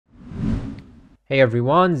Hey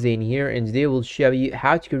everyone, Zain here, and today we'll show you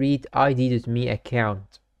how to create ID.me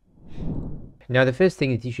account. Now the first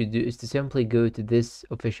thing that you should do is to simply go to this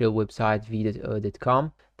official website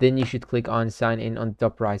v.o.com. Then you should click on sign in on the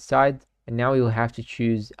top right side, and now you'll have to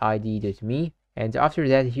choose ID.me, and after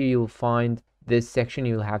that here you'll find this section.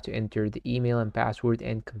 You'll have to enter the email and password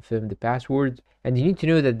and confirm the password. And you need to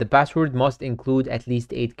know that the password must include at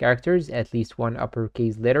least 8 characters, at least one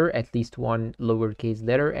uppercase letter, at least one lowercase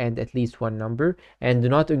letter, and at least one number, and do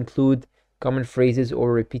not include common phrases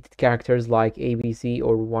or repeated characters like ABC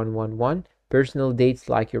or 111, personal dates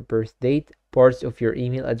like your birth date, parts of your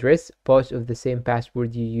email address, parts of the same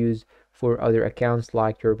password you use for other accounts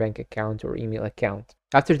like your bank account or email account.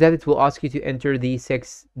 After that, it will ask you to enter the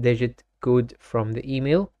 6-digit code from the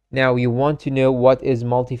email. Now you want to know what is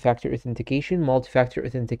multi-factor authentication. Multi-factor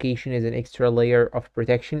authentication is an extra layer of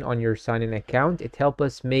protection on your sign-in account. It helps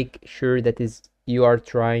us make sure that you are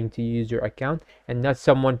trying to use your account and not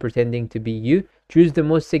someone pretending to be you. Choose the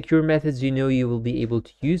most secure methods you know you will be able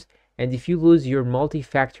to use. And if you lose your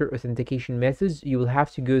multi-factor authentication methods, you will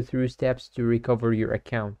have to go through steps to recover your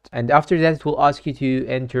account. And after that, it will ask you to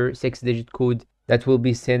enter 6-digit code that will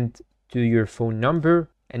be sent to your phone number.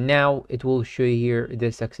 And now it will show you here the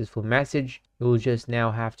successful message. You will just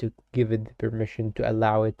now have to give it the permission to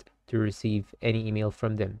allow it to receive any email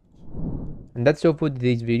from them. And that's all for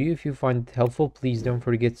today's video. If you find it helpful, please don't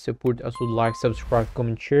forget to support us with like, subscribe,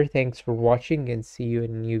 comment, share. Thanks for watching and see you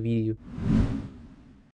in a new video.